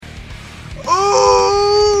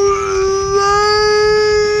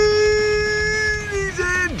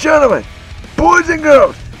gentlemen, boys and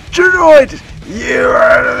girls, children and ages, you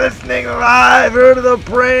are listening live here to the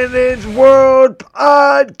Brandon's World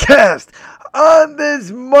Podcast on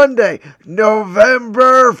this Monday,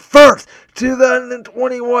 November 1st,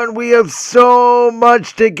 2021. We have so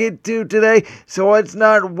much to get to today, so let's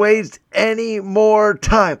not waste any more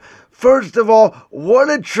time. First of all,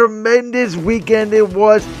 what a tremendous weekend it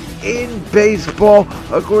was in baseball.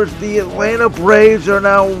 Of course, the Atlanta Braves are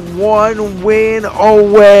now one win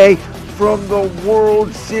away from the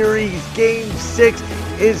World Series. Game 6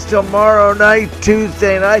 is tomorrow night,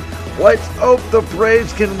 Tuesday night. Let's hope the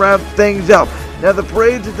Braves can wrap things up. Now, the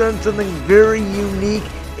Braves have done something very unique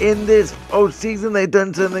in this postseason. They've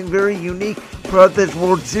done something very unique throughout this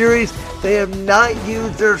World Series. They have not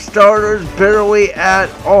used their starters barely at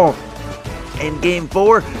all. In Game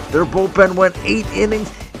 4, their bullpen went 8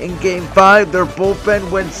 innings. In Game 5, their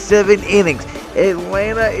bullpen went 7 innings.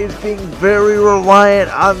 Atlanta is being very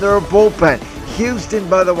reliant on their bullpen. Houston,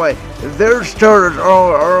 by the way, their starters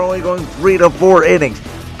are only going 3 to 4 innings.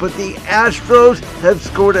 But the Astros have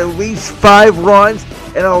scored at least 5 runs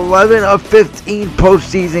in 11 of 15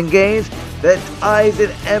 postseason games. That ties an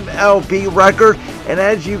MLB record. And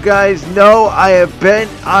as you guys know, I have been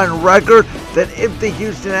on record that if the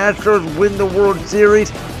Houston Astros win the World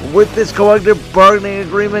Series with this collective bargaining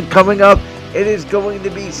agreement coming up, it is going to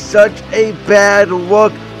be such a bad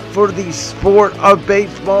look for the sport of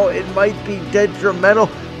baseball. It might be detrimental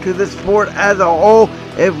to the sport as a whole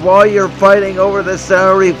if while you're fighting over the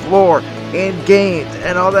salary floor and games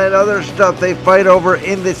and all that other stuff they fight over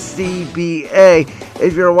in the CBA,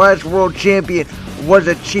 if your last world champion was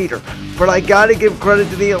a cheater. But I gotta give credit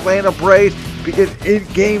to the Atlanta Braves, because in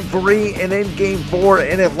Game 3 and in Game 4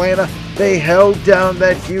 in Atlanta, they held down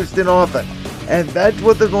that Houston offense. And that's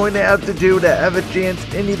what they're going to have to do to have a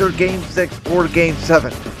chance in either Game 6 or Game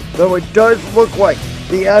 7. Though it does look like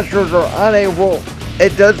the Astros are on a roll.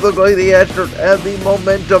 It does look like the Astros have the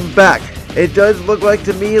momentum back. It does look like,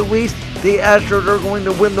 to me at least, the Astros are going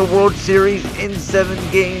to win the World Series in 7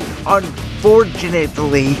 games.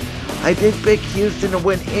 Unfortunately, I did pick Houston to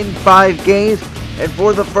win in 5 games. And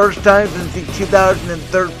for the first time since the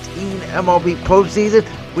 2013 MLB postseason,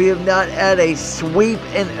 we have not had a sweep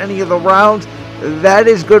in any of the rounds. That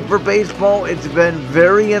is good for baseball. It's been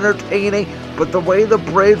very entertaining. But the way the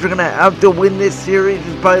Braves are going to have to win this series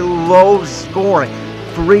is by low scoring.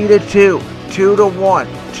 3-2, 2-1,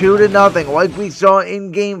 2-0, like we saw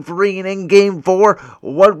in Game 3 and in Game 4.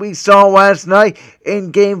 What we saw last night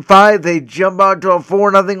in Game 5, they jump out to a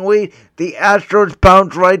 4-0 lead. The Astros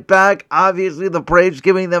bounce right back. Obviously, the Braves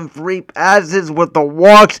giving them free passes with the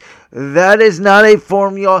walks. That is not a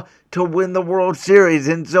formula to win the World Series,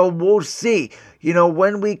 and so we'll see.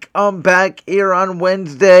 When we come back here on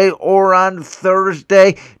Wednesday or on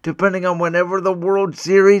Thursday, depending on whenever the World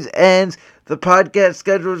Series ends, the podcast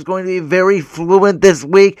schedule is going to be very fluent this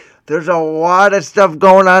week. There's a lot of stuff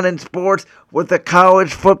going on in sports with the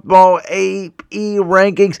college football AP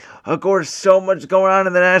rankings. Of course, so much going on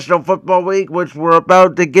in the National Football League, which we're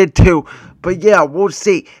about to get to. But yeah, we'll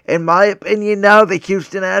see. In my opinion now, the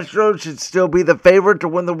Houston Astros should still be the favorite to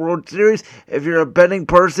win the World Series. If you're a betting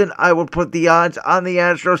person, I would put the odds on the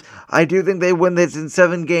Astros. I do think they win this in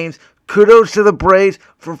 7 games. Kudos to the Braves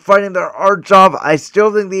for fighting their arts off. I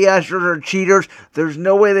still think the Astros are cheaters. There's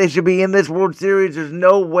no way they should be in this World Series. There's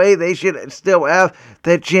no way they should still have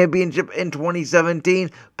that championship in 2017.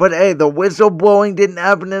 But hey, the whistle blowing didn't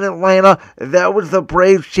happen in Atlanta. That was the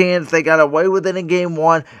Braves' chance. They got away with it in Game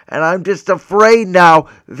 1. And I'm just afraid now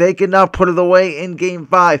they cannot put it away in Game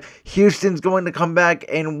 5. Houston's going to come back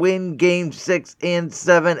and win Game 6 and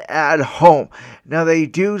 7 at home. Now, they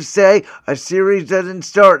do say a series doesn't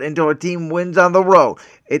start until a team wins on the road.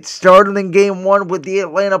 It started in Game 1 with the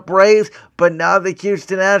Atlanta Braves, but now the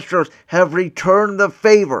Houston Astros have returned the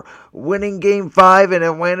favor, winning Game 5 in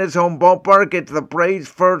Atlanta's home ballpark. It's the Braves'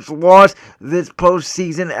 first loss this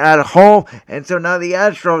postseason at home, and so now the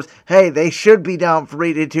Astros, hey, they should be down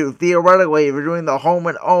 3-2, theoretically, if you're doing the home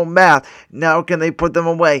and home math. Now can they put them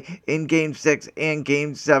away in Game 6 and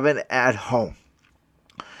Game 7 at home?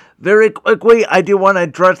 Very quickly, I do want to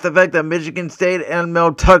address the fact that Michigan State and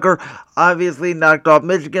Mel Tucker obviously knocked off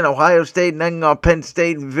Michigan. Ohio State knocking off Penn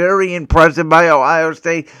State. Very impressive by Ohio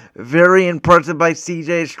State. Very impressive by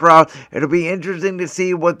C.J. Stroud. It'll be interesting to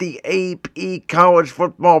see what the AP college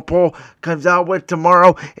football poll comes out with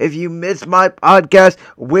tomorrow. If you missed my podcast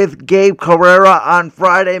with Gabe Carrera on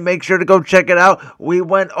Friday, make sure to go check it out. We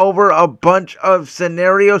went over a bunch of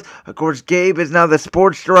scenarios. Of course, Gabe is now the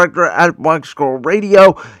sports director at Black Squirrel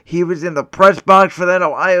Radio. He was in the press box for that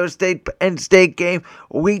Ohio State Penn State game.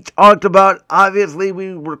 We talked about, obviously, we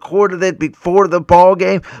recorded it before the ball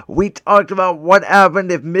game. We talked about what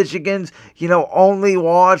happened if Michigan's, only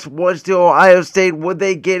loss was to Ohio State. Would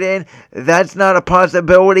they get in? That's not a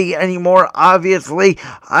possibility anymore, obviously.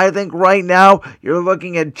 I think right now you're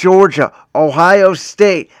looking at Georgia, Ohio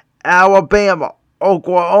State, Alabama,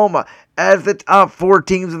 Oklahoma as the top 4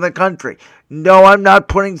 teams in the country. No, I'm not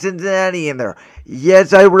putting Cincinnati in there.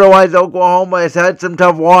 Yes, I realize Oklahoma has had some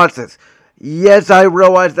tough losses. Yes, I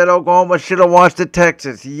realize that Oklahoma should have lost to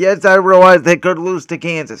Texas. Yes, I realize they could lose to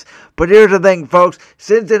Kansas. But here's the thing, folks.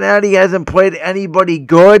 Cincinnati hasn't played anybody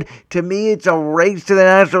good. To me, it's a race to the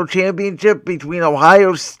national championship between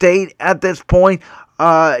Ohio State at this point,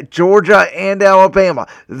 Georgia, and Alabama.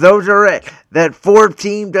 Those are it. That 4th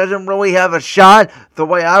team doesn't really have a shot. The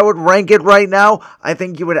way I would rank it right now, I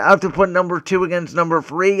think you would have to put number 2 against number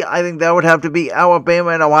 3. I think that would have to be Alabama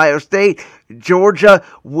and Ohio State. Georgia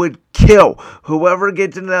would kill whoever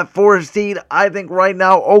gets into that 4th seed. I think right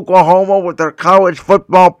now Oklahoma, with their college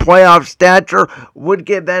football playoff stature, would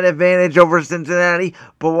get that advantage over Cincinnati.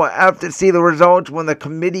 But we'll have to see the results when the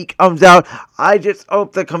committee comes out. I just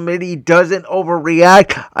hope the committee doesn't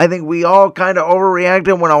overreact. I think we all kind of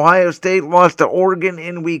overreacted when Ohio State lost to Oregon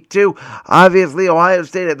in week 2. Obviously, Ohio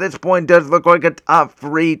State at this point does look like a top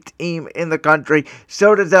 3 team in the country.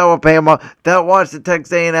 So does Alabama. That loss to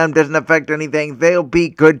Texas A&M doesn't affect anything. They'll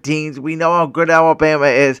beat good teams. We know how good Alabama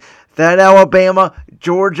is. That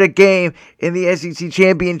Alabama-Georgia game in the SEC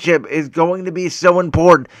Championship is going to be so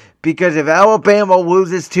important because if Alabama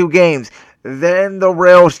loses 2 games, then the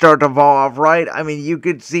rails start to fall off, right? I mean, you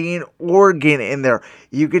could see an Oregon in there.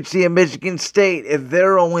 You could see a Michigan State if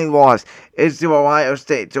their only loss is to Ohio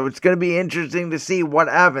State. So it's going to be interesting to see what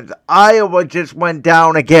happens. Iowa just went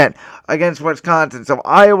down again against Wisconsin. So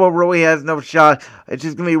Iowa really has no shot. It's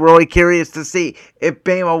just going to be really curious to see if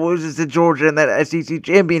Bama loses to Georgia in that SEC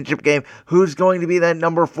championship game, who's going to be that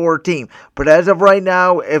number 4 team. But as of right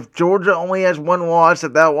now, if Georgia only has 1 loss,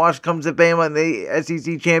 if that loss comes to Bama in the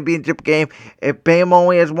SEC championship game, if Bama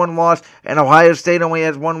only has 1 loss and Ohio State only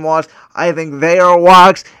has 1 loss, I think they are locks.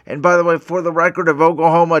 And by the way, for the record, if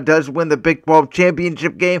Oklahoma does win the Big 12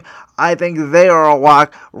 championship game, I think they are a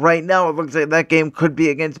lock. Right now, it looks like that game could be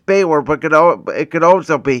against Baylor, but it could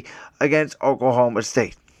also be against Oklahoma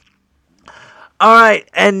State. Alright,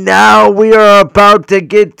 and now we are about to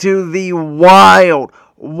get to the wild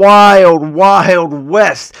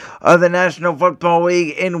west of the National Football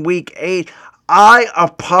League in Week 8. I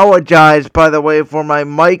apologize, by the way, for my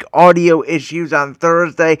mic audio issues on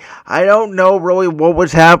Thursday. I don't know really what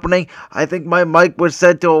was happening. I think my mic was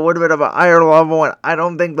set to a little bit of a higher level, and I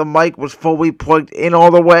don't think the mic was fully plugged in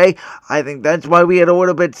all the way. I think that's why we had a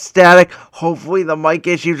little bit static. Hopefully the mic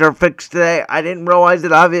issues are fixed today. I didn't realize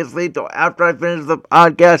it, obviously, until after I finished the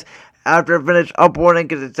podcast, after I finished uploading,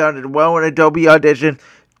 because it sounded well in Adobe Audition.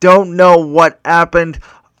 Don't know what happened.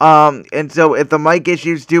 And so if the mic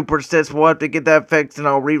issues do persist, we'll have to get that fixed and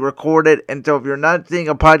I'll re-record it. And so if you're not seeing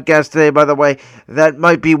a podcast today, by the way, that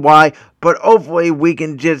might be why. But hopefully we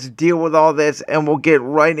can just deal with all this and we'll get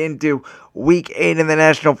right into Week 8 in the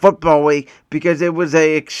National Football League because it was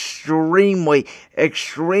a extremely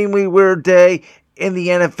weird day in the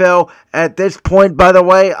NFL. At this point, by the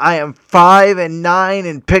way, I am 5-9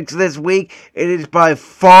 in picks this week. It is by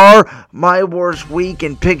far my worst week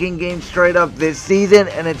in picking games straight up this season,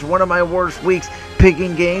 and it's one of my worst weeks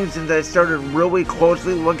picking games since I started really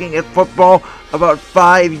closely looking at football about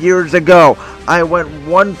 5 years ago. I went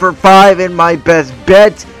 1 for 5 in my best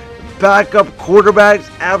bets. Backup quarterbacks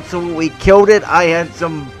absolutely killed it. I had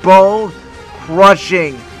some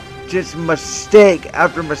bone-crushing just mistake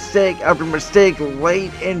after mistake after mistake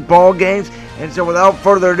late in ball games. And so without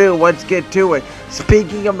further ado, let's get to it.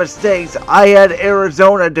 Speaking of mistakes, I had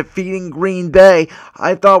Arizona defeating Green Bay.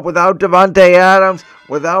 I thought without Davante Adams,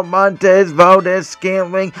 without Montez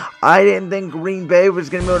Valdes-Scantling, I didn't think Green Bay was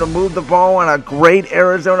going to be able to move the ball on a great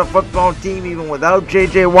Arizona football team, even without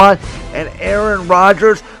J.J. Watt. And Aaron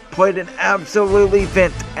Rodgers played an absolutely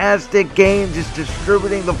fantastic game, just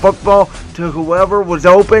distributing the football to whoever was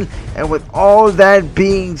open. And with all that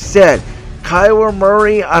being said, Kyler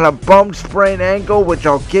Murray on a bum sprained ankle, which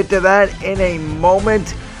I'll get to that in a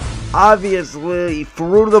moment, obviously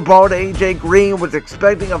threw the ball to A.J. Green, was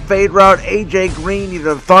expecting a fade route. A.J. Green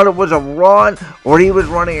either thought it was a run, or he was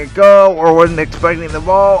running a go, or wasn't expecting the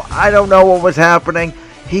ball. I don't know what was happening.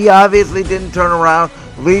 He obviously didn't turn around.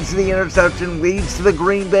 Leads to the interception, leads to the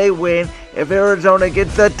Green Bay win. If Arizona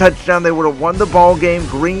gets that touchdown, they would have won the ball game.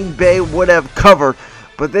 Green Bay would have covered.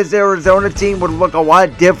 But this Arizona team would look a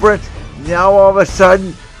lot different. Now all of a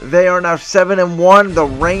sudden, They are now 7-1. The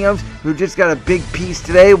Rams, who just got a big piece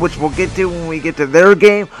today, which we'll get to when we get to their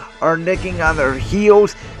game, are nicking on their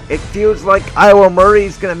heels. It feels like Kyler Murray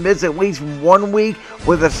is going to miss at least 1 week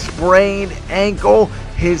with a sprained ankle.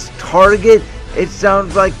 His target, it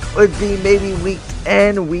sounds like, could be maybe week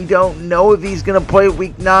 10. We don't know if he's going to play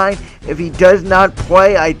week 9. If he does not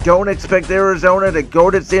play, I don't expect Arizona to go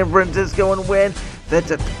to San Francisco and win.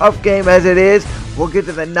 That's a tough game as it is. We'll get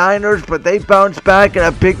to the Niners, but they bounced back in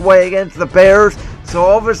a big way against the Bears. So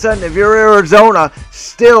all of a sudden, if you're Arizona,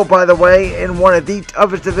 still, by the way, in one of the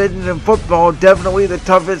toughest divisions in football, definitely the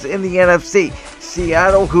toughest in the NFC.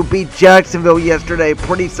 Seattle, who beat Jacksonville yesterday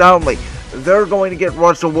pretty soundly, they're going to get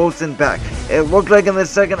Russell Wilson back. It looked like in the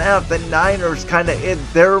second half, the Niners kind of hit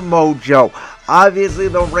their mojo. Obviously,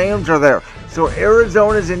 the Rams are there. So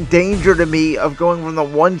Arizona's in danger to me of going from the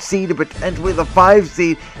 1 seed to potentially the 5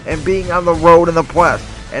 seed and being on the road in the playoffs.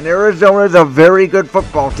 And Arizona's a very good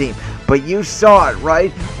football team. But you saw it,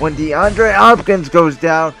 right? When DeAndre Hopkins goes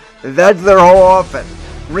down, that's their whole offense.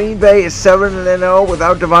 Green Bay is 7-0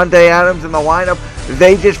 without Devontae Adams in the lineup.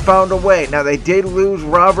 They just found a way. Now, they did lose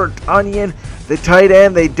Robert Tonyan, the tight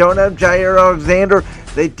end. They don't have Jair Alexander.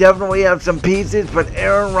 They definitely have some pieces, but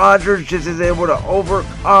Aaron Rodgers just is able to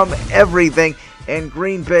overcome everything, and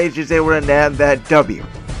Green Bay is just able to nab that W.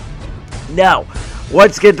 Now,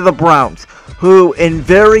 let's get to the Browns, who, in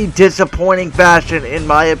very disappointing fashion, in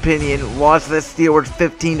my opinion, lost the Steelers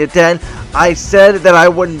 15-10. I said that I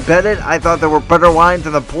wouldn't bet it. I thought there were better lines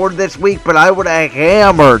on the board this week, but I would have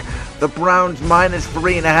hammered the Browns minus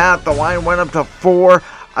 3.5. The line went up to 4.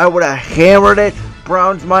 I would have hammered it.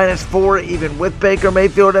 Browns minus 4, even with Baker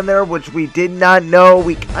Mayfield in there, which we did not know.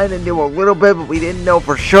 We kind of knew a little bit, but we didn't know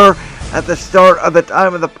for sure at the start of the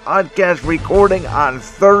time of the podcast recording on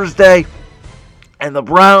Thursday. And the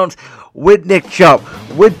Browns, with Nick Chubb,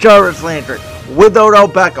 with Jarvis Landry, with Odell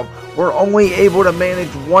Beckham, were only able to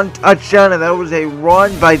manage 1 touchdown, and that was a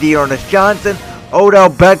run by Dearness Johnson. Odell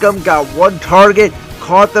Beckham got 1 target,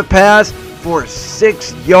 caught the pass for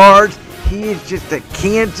 6 yards. He is just a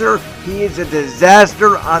cancer. He is a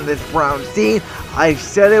disaster on this Browns team. I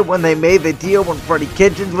said it when they made the deal when Freddie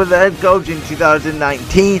Kitchens was the head coach in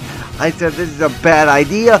 2019. I said this is a bad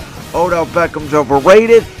idea. Odell Beckham's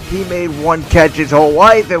overrated. He made 1 catch his whole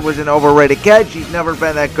life. It was an overrated catch. He's never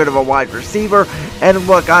been that good of a wide receiver. And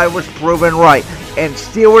look, I was proven right. And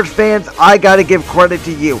Steelers fans, I got to give credit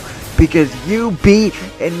to you, because you beat,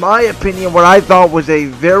 in my opinion, what I thought was a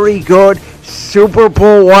very good Super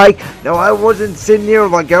Bowl-like. Now, I wasn't sitting here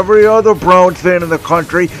like every other Browns fan in the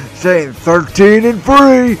country saying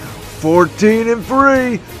 13-3,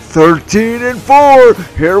 14-3,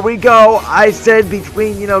 13-4. Here we go. I said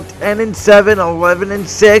between 10-7,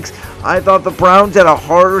 11-6. I thought the Browns had a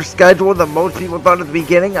harder schedule than most people thought at the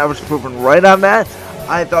beginning. I was proven right on that.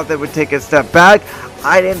 I thought they would take a step back.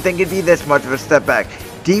 I didn't think it'd be this much of a step back.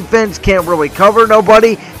 Defense can't really cover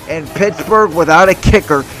nobody, and Pittsburgh, without a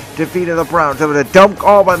kicker, defeated the Browns. It was a dumb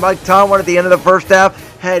call by Mike Tomlin at the end of the first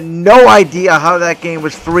half. Had no idea how that game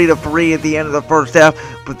was 3-3 at the end of the first half.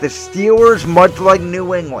 But the Steelers, much like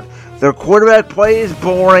New England, their quarterback play is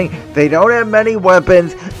boring. They don't have many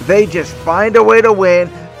weapons. They just find a way to win.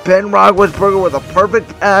 Ben Roethlisberger with a perfect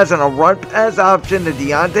pass and a run pass option to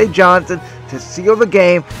Deontay Johnson to seal the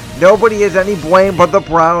game. Nobody has any blame but the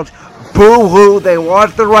Browns. Boo-hoo, they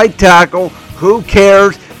lost the right tackle. Who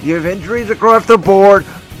cares? You have injuries across the board.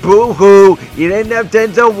 Boo-hoo, you didn't have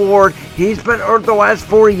Denzel Ward. He's been hurt the last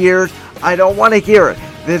 4 years. I don't want to hear it.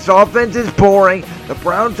 This offense is boring. The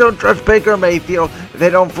Browns don't trust Baker Mayfield. They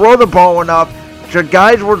don't throw the ball enough. The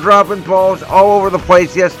guys were dropping balls all over the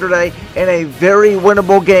place yesterday in a very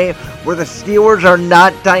winnable game where the Steelers are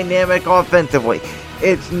not dynamic offensively.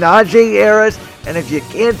 It's Najee Harris, and if you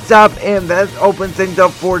can't stop him, that opens things up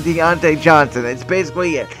for Deontay Johnson. It's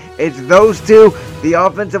basically it. It's those two. The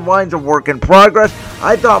offensive line's a work in progress.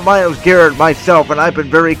 I thought Myles Garrett myself, and I've been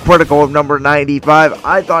very critical of number 95.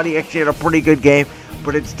 I thought he actually had a pretty good game,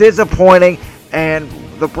 but it's disappointing, and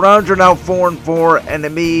the Browns are now 4-4, and to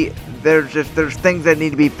me, there's things that need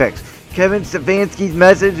to be fixed. Kevin Stefanski's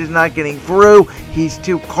message is not getting through. He's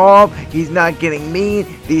too calm. He's not getting mean.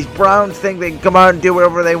 These Browns think they can come out and do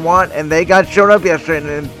whatever they want, and they got shown up yesterday in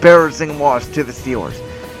an embarrassing loss to the Steelers.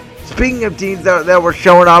 Speaking of teams that were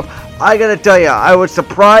showing up, I got to tell you, I was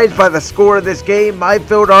surprised by the score of this game. My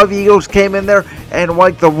Philadelphia Eagles came in there and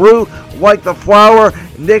like the root, like the flower.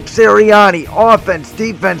 Nick Sirianni, offense,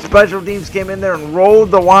 defense, special teams came in there and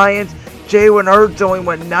rolled the Lions. Jalen Hurts only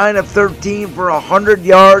went 9 of 13 for 100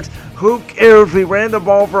 yards. Who cares? We ran the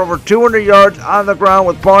ball for over 200 yards on the ground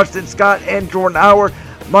with Boston Scott and Jordan Howard.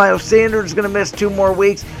 Miles Sanders is going to miss 2 more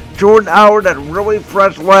weeks. Jordan Howard had really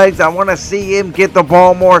fresh legs. I want to see him get the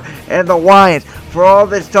ball more. And the Lions, for all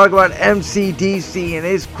this talk about MCDC and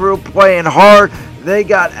his crew playing hard, they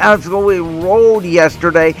got absolutely rolled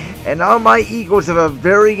yesterday. And now my Eagles have a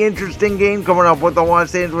very interesting game coming up with the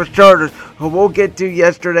Los Angeles Chargers, who we'll get to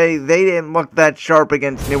yesterday. They didn't look that sharp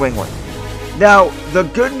against New England. Now, the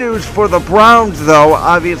good news for the Browns, though,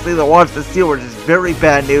 obviously the loss to the Steelers is very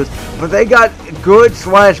bad news, but they got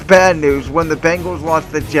good/bad news when the Bengals lost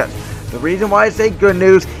to the Jets. The reason why I say good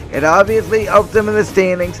news, it obviously helped them in the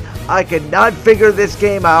standings. I could not figure this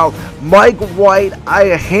game out. Mike White, I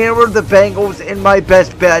hammered the Bengals in my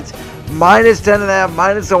best bets, -10.5,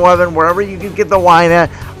 -11, wherever you can get the line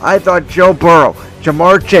at. I thought Joe Burrow,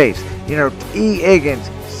 Jamar Chase, E. Higgins,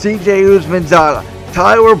 C.J. Uzmanzada,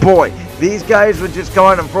 Tyler Boyd, these guys would just go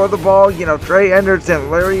out and throw the ball. Trey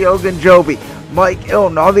Henderson, Larry Ogunjobi, Mike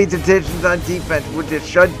Hilton, all these additions on defense would just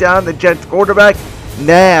shut down the Jets quarterback.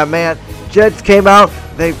 Nah, man. Jets came out.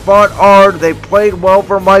 They fought hard. They played well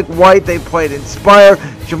for Mike White. They played inspired.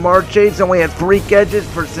 Jamar Chase only had 3 catches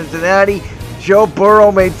for Cincinnati. Joe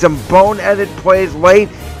Burrow made some boneheaded plays late.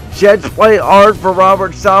 Jets play hard for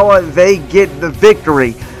Robert Saleh. They get the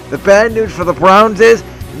victory. The bad news for the Browns is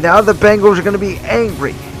now the Bengals are going to be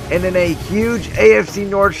angry. And in a huge AFC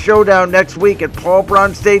North showdown next week at Paul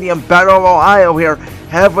Brown Stadium, Battle of Ohio here,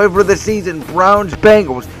 halfway through the season,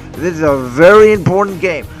 Browns-Bengals. This is a very important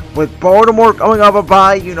game. With Baltimore coming off a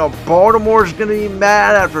bye, Baltimore's going to be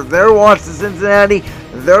mad after their loss to Cincinnati.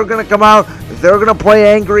 They're going to come out. They're going to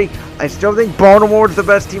play angry. I still think Baltimore's the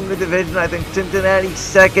best team in the division. I think Cincinnati's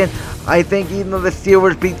second. I think even though the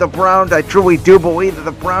Steelers beat the Browns, I truly do believe that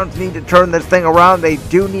the Browns need to turn this thing around. They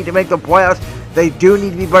do need to make the playoffs. They do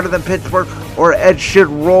need to be better than Pittsburgh, or Ed should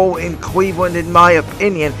roll in Cleveland, in my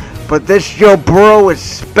opinion. But this Joe Burrow is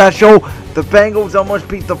special. The Bengals almost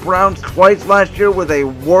beat the Browns twice last year with a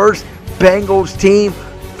worse Bengals team.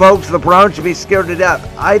 Folks, the Browns should be scared to death.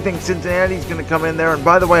 I think Cincinnati's going to come in there. And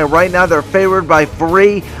by the way, right now they're favored by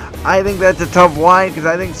 3. I think that's a tough line because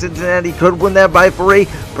I think Cincinnati could win that by 3.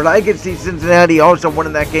 But I could see Cincinnati also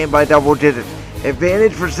winning that game by double digits.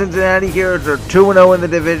 Advantage for Cincinnati here is they're 2-0 in the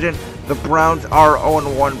division. The Browns are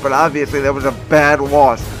 0-1, but obviously that was a bad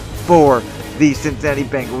loss for the Cincinnati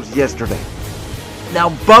Bengals yesterday. Now,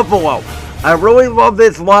 Buffalo. I really love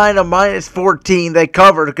this line of -14. They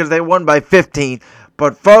covered because they won by 15.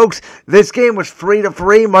 But, folks, this game was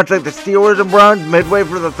 3-3, much like the Steelers and Browns midway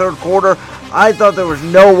through the third quarter. I thought there was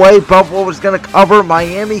no way Buffalo was going to cover.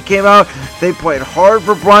 Miami came out. They played hard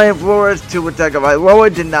for Brian Flores. Tua Tagovailoa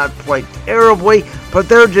did not play terribly, but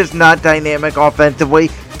they're just not dynamic offensively.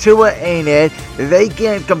 Tua ain't it. They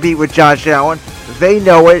can't compete with Josh Allen. They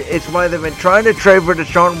know it. It's why they've been trying to trade for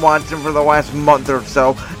Deshaun Watson for the last month or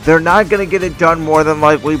so. They're not going to get it done more than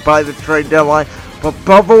likely by the trade deadline. But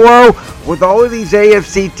Buffalo, with all of these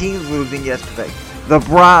AFC teams losing yesterday, the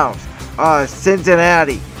Browns,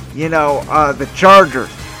 Cincinnati, the Chargers,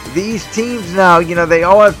 these teams now, they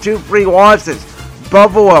all have 2 free losses.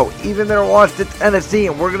 Buffalo, even their loss to Tennessee,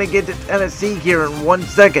 and we're going to get to Tennessee here in 1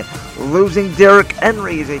 second. Losing Derrick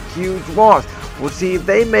Henry is a huge loss. We'll see if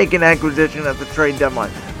they make an acquisition at the trade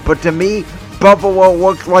deadline. But to me, Buffalo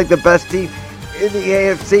looks like the best team in the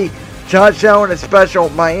AFC. Josh Allen is special.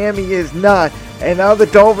 Miami is not. And now the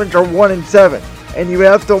Dolphins are 1-7. And you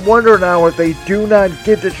have to wonder now, if they do not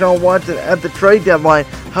get Deshaun Watson at the trade deadline,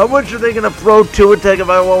 how much are they going to throw Tua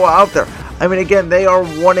Tagovailoa out there? I mean, again, they are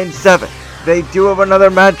 1-7. They do have another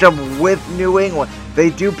matchup with New England. They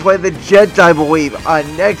do play the Jets, I believe,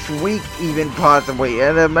 next week even possibly.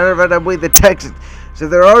 And as a matter of fact, I believe the Texans. So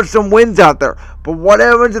there are some wins out there. But what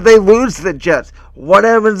happens if they lose to the Jets? What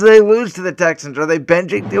happens if they lose to the Texans? Are they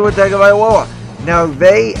benching Tua Tagovailoa? Now,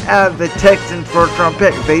 they have the Texans' first-round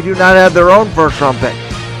pick. They do not have their own first-round pick.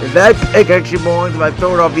 That pick actually belongs to my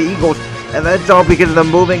Philadelphia Eagles, and that's all because of them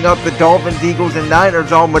moving up the Dolphins, Eagles, and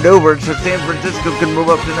Niners all maneuvered, so San Francisco can move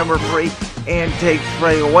up to number 3 and take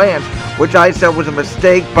Trey Lance, which I said was a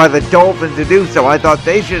mistake by the Dolphins to do so. I thought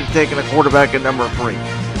they should have taken a quarterback at number 3.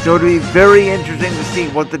 So it'll be very interesting to see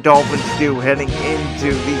what the Dolphins do heading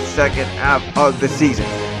into the second half of the season.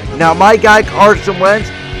 Now, my guy Carson Wentz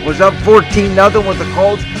was up 14-0 with the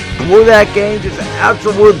Colts, blew that game, just an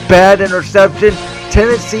absolute bad interception.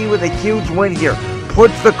 Tennessee with a huge win here,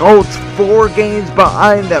 puts the Colts 4 games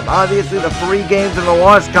behind them. Obviously, the 3 games in the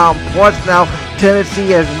loss column, plus now Tennessee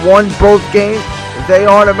has won both games. They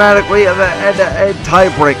automatically have a head-to-head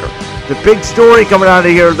tiebreaker. The big story coming out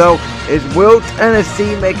of here, though, is will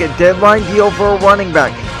Tennessee make a deadline deal for a running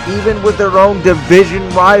back, even with their own division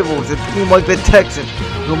rivals, a team like the Texans,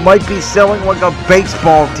 who might be selling like a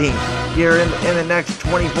baseball team here in the next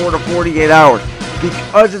 24 to 48 hours.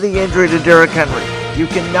 because of the injury to Derrick Henry. You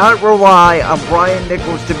cannot rely on Brian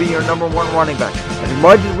Nichols to be your number one running back. As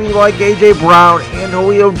much as we like A.J. Brown and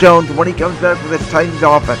Julio Jones when he comes back for this Titans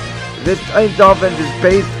offense, this Titans offense is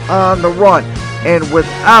based on the run. And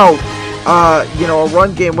without, a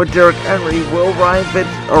run game with Derrick Henry, will Ryan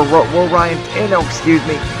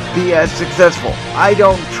Tannehill, be as successful? I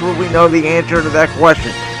don't truly know the answer to that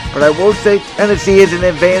question. But I will say Tennessee is an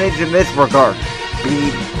advantage in this regard.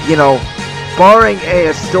 Barring a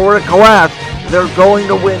historic collapse, they're going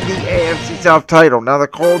to win the AFC South title. Now the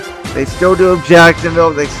Colts, they still do have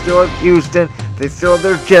Jacksonville, they still have Houston, they still have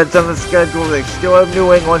their Jets on the schedule, they still have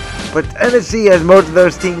New England, but Tennessee has most of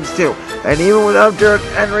those teams too. And even without Derrick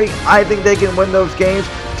Henry, I think they can win those games.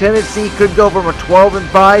 Tennessee could go from a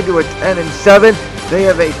 12-5 to a 10-7. They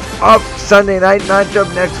have a tough Sunday night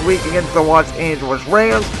matchup next week against the Los Angeles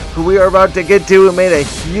Rams, who we are about to get to, and made a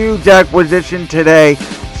huge acquisition today.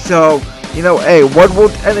 So, what will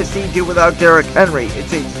Tennessee do without Derrick Henry?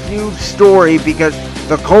 It's a huge story because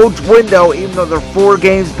the Colts window, even though they're 4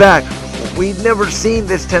 games back, we've never seen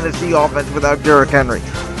this Tennessee offense without Derrick Henry.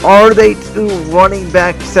 Are they too running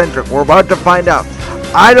back centric? We're about to find out.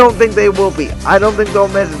 I don't think they will be. I don't think they'll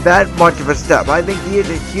miss that much of a step. I think he is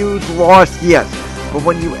a huge loss, yes. But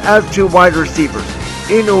when you have 2 wide receivers,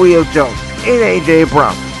 in Julio Jones, in A.J.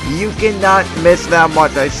 Brown, you cannot miss that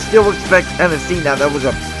much. I still expect Tennessee. Now, that was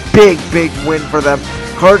a big win for them.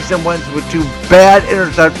 Carson Wentz with 2 bad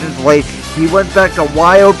interceptions late. He went back to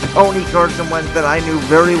wild pony Carson Wentz that I knew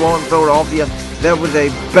very well in Philadelphia. That was a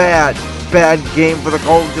bad game for the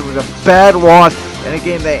Colts. It was a bad loss in a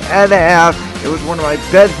game they had to have. It was one of my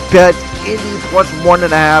best bets, Indy plus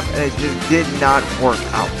 1.5, and it just did not work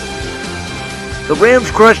out. The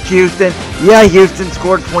Rams crushed Houston. Yeah, Houston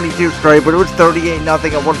scored 22 straight, but it was 38-0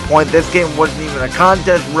 at one point. This game wasn't even a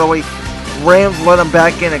contest, really. Rams let them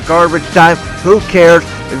back in at garbage time. Who cares?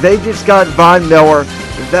 They just got Von Miller.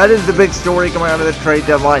 That is the big story coming out of the trade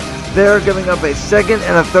deadline. They're giving up a 2nd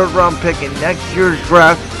and a 3rd round pick in next year's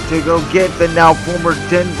draft to go get the now former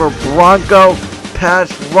Denver Bronco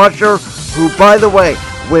pass rusher, who, by the way,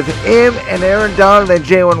 with him and Aaron Donald and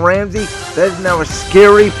Jalen Ramsey, that is now a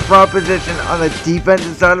scary proposition on the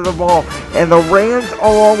defensive side of the ball. And the Rams,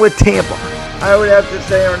 along with Tampa, I would have to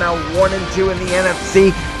say, are now 1-2 in the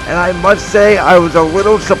NFC. And I must say, I was a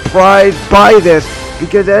little surprised by this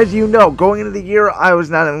because, as you know, going into the year, I was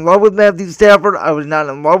not in love with Matthew Stafford. I was not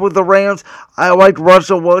in love with the Rams. I liked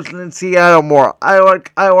Russell Wilson in Seattle more. I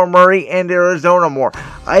liked Kyler Murray and Arizona more.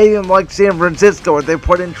 I even liked San Francisco if they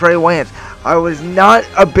put in Trey Lance. I was not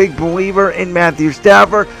a big believer in Matthew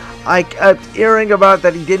Stafford. I kept hearing about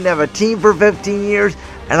that he didn't have a team for 15 years,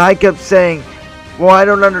 and I kept saying, well, I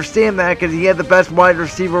don't understand that because he had the best wide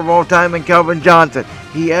receiver of all time in Calvin Johnson.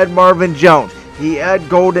 He had Marvin Jones. He had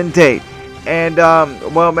Golden Tate. And,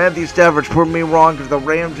 Matthew Stafford's proved me wrong because the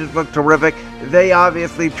Rams just look terrific. They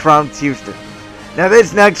obviously trounced Houston. Now,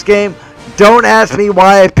 this next game, don't ask me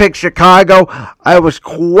why I picked Chicago. I was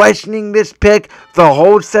questioning this pick the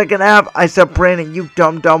whole second half. I said, Brandon, you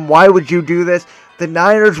dumb, why would you do this? The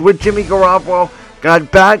Niners with Jimmy Garoppolo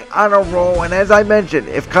got back on a roll, and as I mentioned,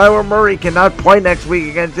 if Kyler Murray cannot play next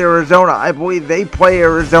week against Arizona, I believe they play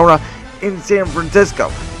Arizona in San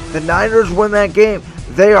Francisco. The Niners win that game.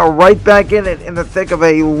 They are right back in it in the thick of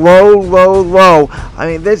a low. I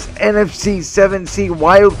mean, this NFC 7-seed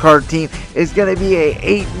wildcard team is going to be a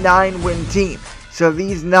 8-9 win team. So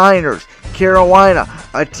these Niners, Carolina,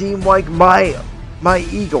 a team like my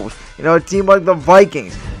Eagles, a team like the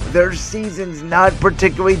Vikings, their season's not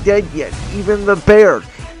particularly dead yet. Even the Bears,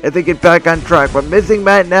 if they get back on track. But missing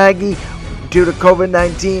Matt Nagy due to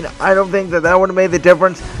COVID-19, I don't think that would have made the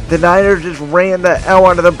difference. The Niners just ran the hell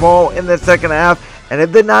out of the ball in the second half. And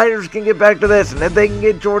if the Niners can get back to this, and if they can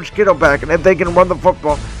get George Kittle back, and if they can run the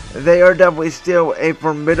football, they are definitely still a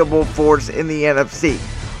formidable force in the NFC.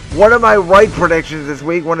 One of my right predictions this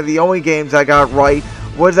week, one of the only games I got right,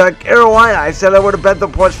 was Carolina. I said I would have bet the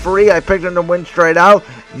 +3. I picked them to win straight out,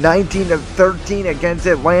 19-13 against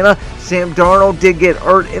Atlanta. Sam Darnold did get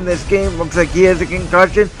hurt in this game. Looks like he has a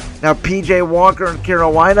concussion. Now P.J. Walker in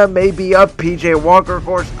Carolina may be up. P.J. Walker, of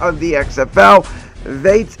course, of the XFL.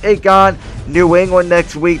 They take on New England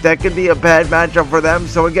next week. That could be a bad matchup for them.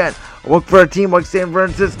 So again, look for a team like San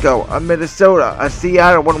Francisco, a Minnesota, a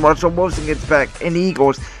Seattle when Russell Wilson gets back, and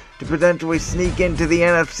Eagles to potentially sneak into the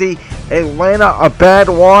NFC. Atlanta, a bad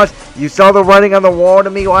loss. You saw the writing on the wall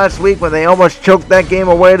to me last week when they almost choked that game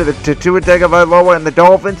away to Tua Tagovailoa and the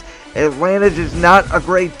Dolphins. Atlanta's is not a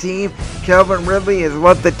great team. Calvin Ridley has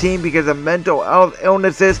left the team because of mental health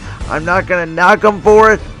illnesses. I'm not going to knock him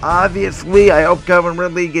for it. Obviously, I hope Calvin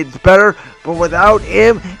Ridley gets better. But without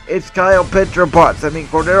him, it's Kyle Pitts or bust. I mean,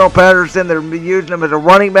 Cordero Patterson, they're using him as a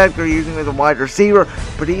running back. They're using him as a wide receiver.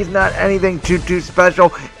 But he's not anything too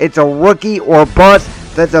special. It's a rookie or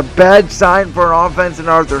bust. That's a bad sign for an offense in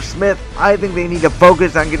Arthur Smith. I think they need to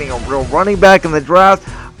focus on getting a real running back in the draft.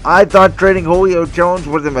 I thought trading Julio Jones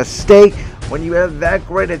was a mistake. When you have that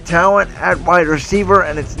great a talent at wide receiver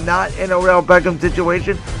and it's not in a Odell Beckham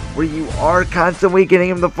situation where you are constantly getting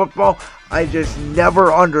him the football, I just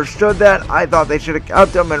never understood that. I thought they should have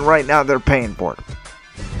kept him, and right now they're paying for it.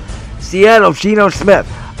 Seattle, Geno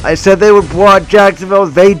Smith. I said they would blow out Jacksonville.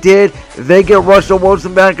 They did. They get Russell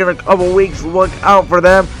Wilson back in a couple weeks. Look out for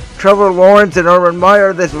them. Trevor Lawrence and Urban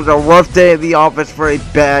Meyer. This was a rough day at the office for a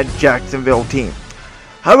bad Jacksonville team.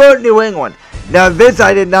 How about New England? Now this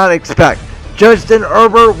I did not expect. Justin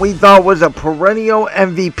Herbert, we thought was a perennial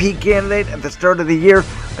MVP candidate at the start of the year,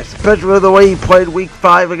 especially the way he played Week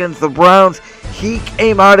 5 against the Browns. He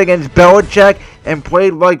came out against Belichick and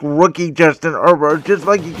played like rookie Justin Herbert, just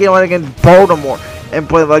like he came out against Baltimore and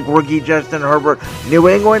played like rookie Justin Herbert. New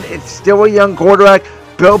England, it's still a young quarterback.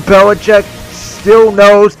 Bill Belichick still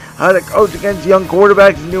knows how to coach against young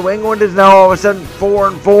quarterbacks. New England is now all of a sudden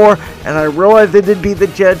 4-4, and I realize they did beat the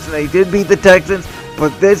Jets and they did beat the Texans, but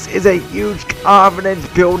this is a huge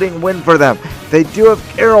confidence-building win for them. They do have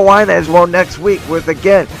Carolina as well next week,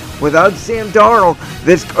 without Sam Darnold,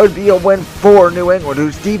 this could be a win for New England,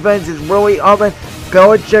 whose defense is really humming.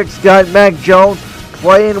 Belichick's got Mac Jones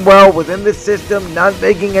playing well within the system, not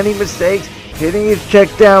making any mistakes, hitting his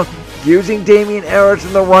check down, using Damian Harris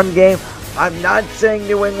in the run game. I'm not saying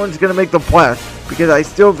New England's going to make the playoffs, because I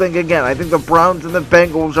still think, I think the Browns and the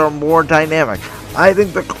Bengals are more dynamic. I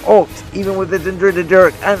think the Colts, even with this injury to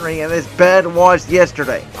Derrick Henry and this bad loss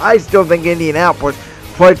yesterday, I still think Indianapolis,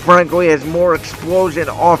 quite frankly, has more explosion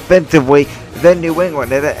offensively than New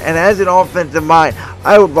England. And as an offensive mind,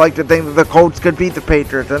 I would like to think that the Colts could beat the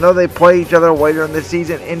Patriots. I know they play each other later in the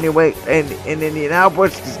season in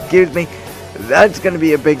Indianapolis. Excuse me. That's going to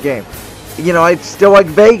be a big game. I still like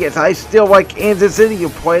Vegas. I still like Kansas City. You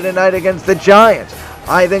play tonight against the Giants.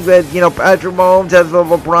 I think that, Patrick Mahomes has the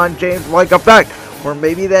LeBron James-like effect, where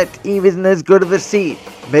maybe that team isn't as good of a seed.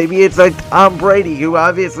 Maybe it's like Tom Brady, who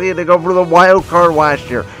obviously had to go for the wild card last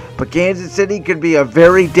year. But Kansas City could be a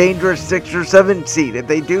very dangerous 6 or 7 seed if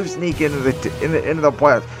they do sneak into the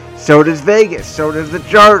playoffs. So does Vegas. So does the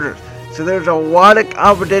Chargers. So there's a lot of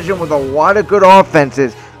competition with a lot of good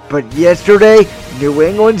offenses. But yesterday, New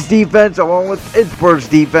England's defense, along with Pittsburgh's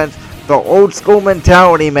defense, the old school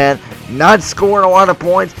mentality, man, not scoring a lot of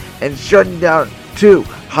points and shutting down two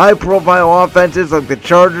high-profile offenses like the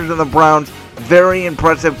Chargers and the Browns. Very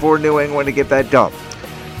impressive for New England to get that done.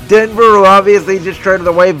 Denver, who obviously just traded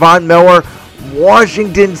away Von Miller.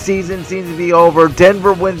 Washington's season seems to be over.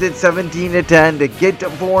 Denver wins it 17-10 to get to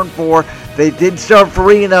 4-4. They did start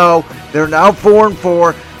 3-0. They're now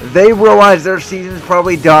 4-4. They realize their season's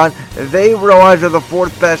probably done. They realize they're the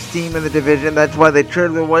 4th best team in the division. That's why they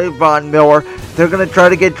traded away Von Miller. They're going to try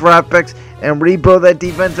to get draft picks and rebuild that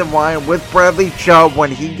defensive line with Bradley Chubb when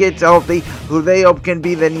he gets healthy, who they hope can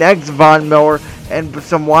be the next Von Miller, and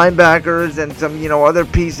some linebackers and some, other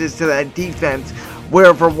pieces to that defense.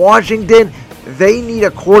 Where for Washington, they need a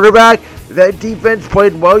quarterback. That defense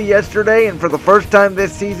played well yesterday, and for the first time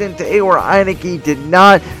this season, Taylor Heinicke did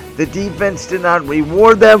not. The defense did not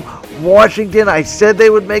reward them. Washington, I said they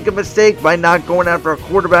would make a mistake by not going after a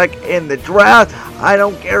quarterback in the draft. I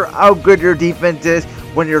don't care how good your defense is.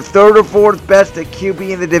 When you're 3rd or 4th best at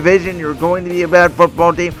QB in the division, you're going to be a bad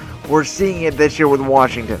football team. We're seeing it this year with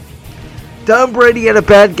Washington. Tom Brady had a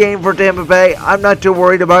bad game for Tampa Bay. I'm not too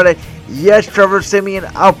worried about it. Yes, Trevor Siemian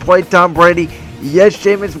outplayed Tom Brady. Yes,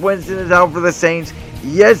 Jameis Winston is out for the Saints.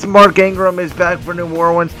 Yes, Mark Ingram is back for New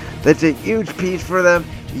Orleans. That's a huge piece for them.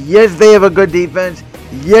 Yes, they have a good defense.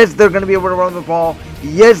 Yes, they're going to be able to run the ball.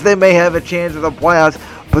 Yes, they may have a chance at the playoffs.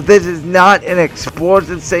 But this is not an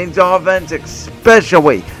explosive Saints offense,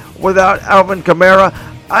 especially without Alvin Kamara.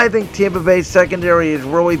 I think Tampa Bay's secondary is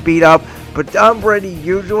really beat up. But Tom Brady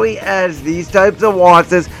usually has these types of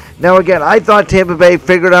losses. Now again, I thought Tampa Bay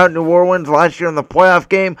figured out New Orleans last year in the playoff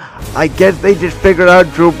game. I guess they just figured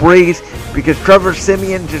out Drew Brees because Trevor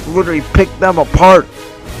Siemian just literally picked them apart.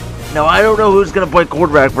 Now I don't know who's going to play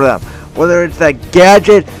quarterback for them. Whether it's that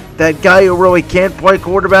gadget, that guy who really can't play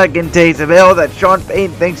quarterback in Taysom Hill, that Sean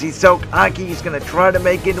Payton thinks he's so cocky he's going to try to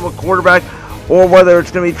make into a quarterback, or whether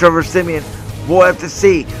it's going to be Trevor Siemian. We'll have to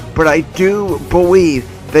see. But I do believe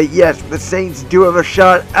that yes, the Saints do have a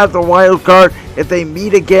shot at the wild card. If they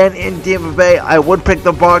meet again in Tampa Bay, I would pick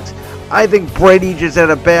the Bucs. I think Brady just had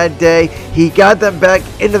a bad day. He got them back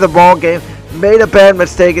into the ball game, made a bad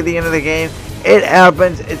mistake at the end of the game. It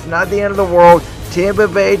happens. It's not the end of the world. Tampa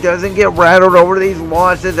Bay doesn't get rattled over these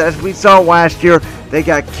losses as we saw last year. They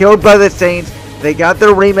got killed by the Saints. They got their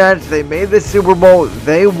rematch. They made the Super Bowl.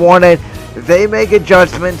 They won it. They make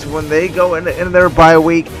adjustments when they go in their bye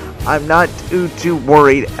week. I'm not too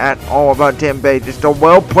worried at all about Tampa Bay. Just a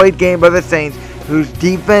well-played game by the Saints, whose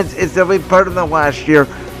defense is definitely better than last year.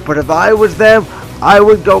 But if I was them, I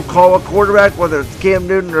would go call a quarterback, whether it's Cam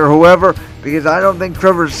Newton or whoever, because I don't think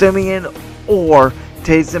Trevor Siemian or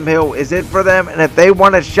Taysom Hill is it for them. And if they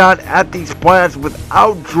want a shot at these playoffs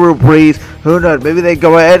without Drew Brees, who knows? Maybe they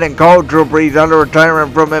go ahead and call Drew Brees under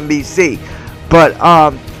retirement from NBC. But,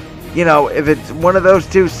 if it's one of those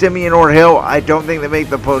two, Siemian or Hill, I don't think they make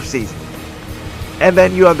the postseason. And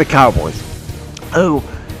then you have the Cowboys. Oh,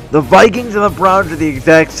 the Vikings and the Browns are the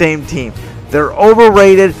exact same team. They're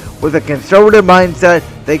overrated with a conservative mindset.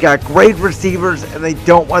 They got great receivers, and they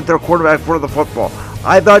don't want their quarterback for the football.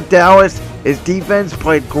 I thought Dallas, his defense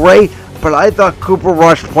played great, but I thought Cooper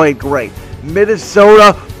Rush played great.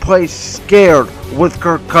 Minnesota plays scared with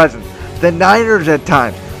Kirk Cousins. The Niners at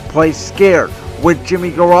times play scared with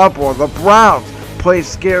Jimmy Garoppolo. The Browns play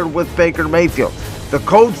scared with Baker Mayfield. The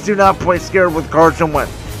Colts do not play scared with Carson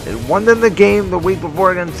Wentz. They won them the game the week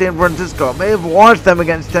before against San Francisco. May have lost them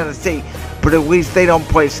against Tennessee, but at least they don't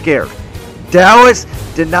play scared. Dallas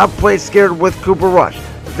did not play scared with Cooper Rush.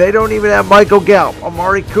 They don't even have Michael Gallup.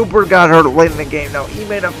 Amari Cooper got hurt late in the game. Now, he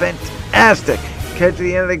made a fantastic catch at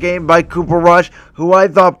the end of the game by Cooper Rush, who I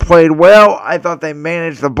thought played well. I thought they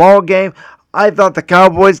managed the ball game. I thought the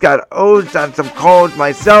Cowboys got oozed on some calls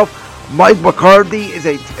myself. Mike McCarthy is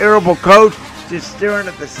a terrible coach, just staring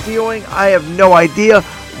at the ceiling. I have no idea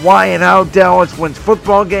why and how Dallas wins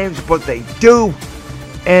football games, but they do.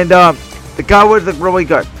 And the Cowboys look really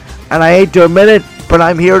good. And I hate to admit it, but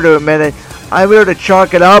I'm here to admit it. I'm here to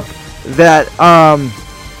chalk it up that,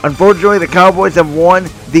 unfortunately, the Cowboys have won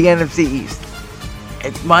the NFC East.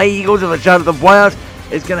 It's my Eagles have a shot at the playoffs.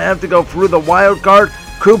 It's going to have to go through the wild card.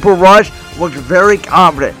 Cooper Rush looks very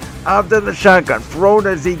confident. Out in the shotgun, thrown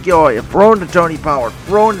to Ezekiel Elliott, thrown to Tony Pollard,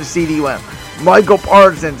 thrown to CeeDee Lamb, Michael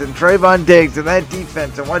Parsons and Trayvon Diggs and that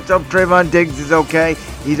defense. And what's up, Trayvon Diggs is okay.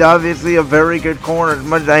 He's obviously a very good corner, as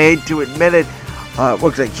much as I hate to admit it.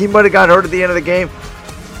 Looks like he might have got hurt at the end of the game.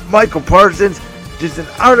 Michael Parsons, just an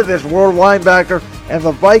out-of-this-world linebacker. And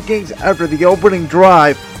the Vikings, after the opening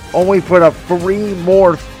drive, only put up 3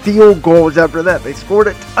 more field goals after that. They scored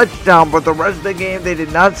a touchdown, but the rest of the game, they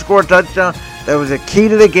did not score a touchdown. That was a key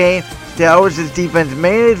to the game. Dallas' defense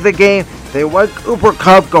managed the game. They let Cooper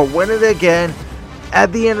Kupp go win it again.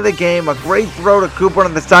 At the end of the game, a great throw to Cooper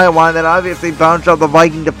on the sideline that obviously bounced off the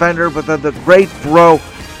Viking defender, but then the great throw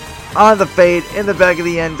on the fade in the back of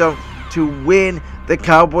the end zone to win the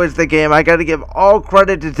Cowboys the game. I got to give all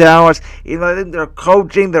credit to Dallas. Even though I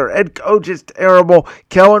think their head coach is terrible.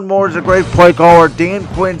 Kellen Moore is a great play caller. Dan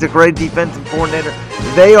Quinn's a great defensive coordinator.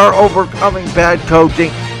 They are overcoming bad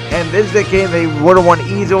coaching. And this is a game they would have won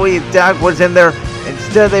easily if Dak was in there.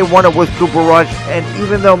 Instead, they won it with Cooper Rush. And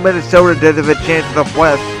even though Minnesota did have a chance at the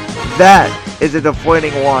playoffs, that is a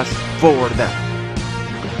deflating loss for them.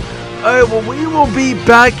 Alright, well, we will be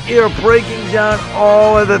back here breaking down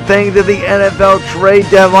all of the things of the NFL trade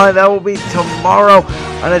deadline. That will be tomorrow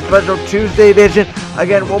on a special Tuesday edition.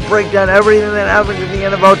 Again, we'll break down everything that happens in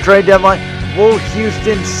the NFL trade deadline. Will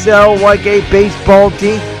Houston sell like a baseball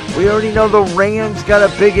team? We already know the Rams got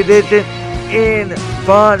a big addition in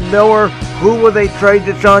Von Miller. Who will they trade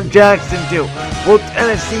Deshaun Jackson to? Will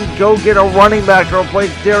Tennessee go get a running back to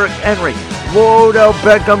replace Derrick Henry? Will Odell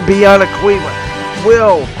Beckham be out of Cleveland?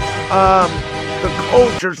 Will the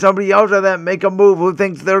coach or somebody else like that make a move who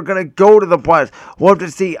thinks they're going to go to the playoffs? We'll have to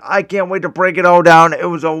see. I can't wait to break it all down. It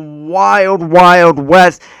was a wild, wild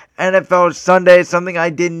West. NFL Sunday, something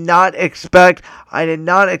I did not expect. I did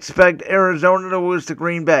not expect Arizona to lose to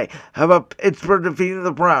Green Bay. How about Pittsburgh defeating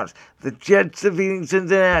the Browns? The Jets defeating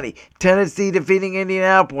Cincinnati. Tennessee defeating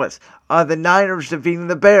Indianapolis. The Niners defeating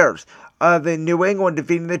the Bears. The New England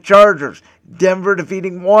defeating the Chargers. Denver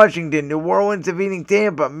defeating Washington. New Orleans defeating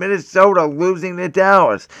Tampa. Minnesota losing to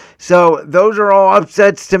Dallas. So those are all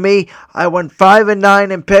upsets to me. I went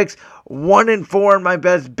 5-9 in picks. 1-4 in my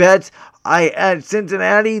best bets. I had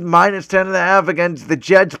Cincinnati minus 10.5 against the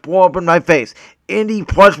Jets, blow up in my face. Indy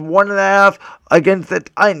plus 1.5 against the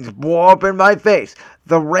Titans, blow up in my face.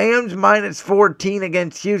 The Rams minus 14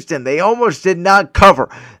 against Houston. They almost did not cover.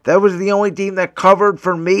 That was the only team that covered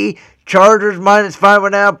for me. Chargers minus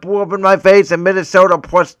 5.5 blew up in my face. And Minnesota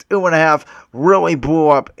plus 2.5 really blew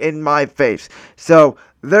up in my face. So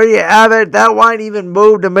there you have it. That line even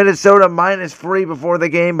moved to Minnesota minus 3 before the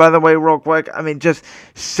game, by the way, real quick. I mean, just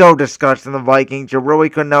so disgusting, the Vikings. You really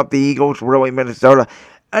couldn't help the Eagles, really, Minnesota.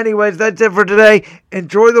 Anyways, that's it for today.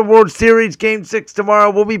 Enjoy the World Series Game 6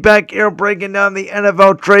 tomorrow. We'll be back here breaking down the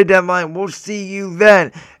NFL trade deadline. We'll see you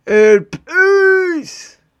then. And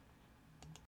peace!